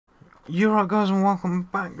You're right, guys, and welcome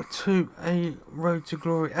back to a Road to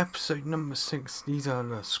Glory episode number 6. These are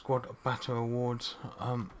the Squad Battle Awards.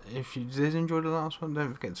 If you did enjoy the last one,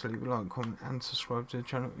 don't forget to leave a like, comment, and subscribe to the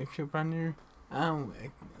channel if you're brand new. And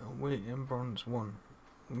we're in bronze 1.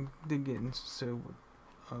 We did get into silver,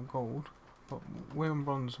 gold, but we're in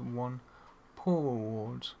bronze 1. Poor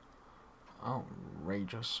awards,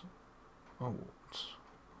 outrageous awards.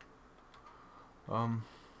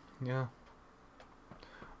 Yeah.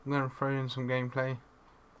 I'm going to throw in some gameplay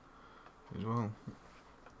as well.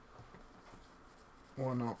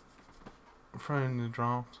 Why not? Throw in the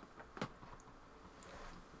draft.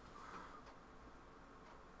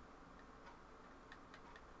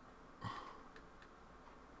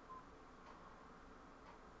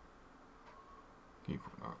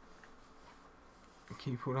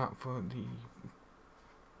 Keep all that for the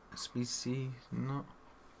species, not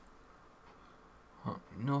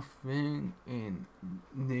nothing in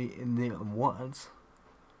the awards.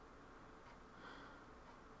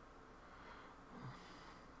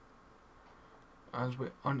 As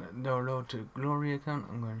we're on the Road to Glory account,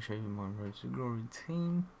 I'm going to show you my Road to Glory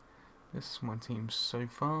team. This is my team so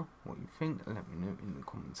far. What you think? Let me know in the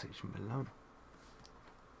comment section below.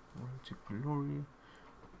 Road to Glory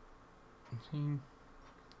team.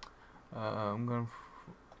 I'm going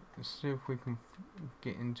to see if we can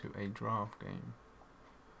get into a draft game.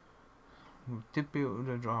 We did build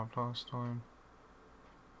a draft last time.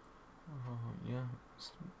 Yeah,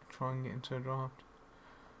 let's try and get into a draft.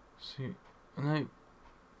 See, I know,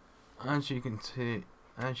 as you can see,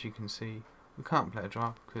 we can't play a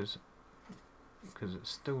draft because it's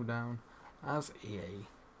still down, as EA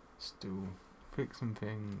still fixing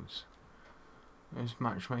things. This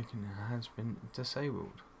matchmaking has been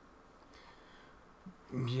disabled.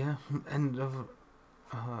 Yeah, end of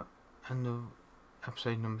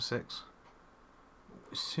episode number 6.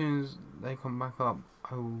 As soon as they come back up,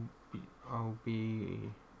 I'll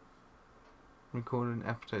be recording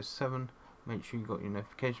episode 7. Make sure you got your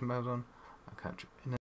notification bells on. I'll catch you in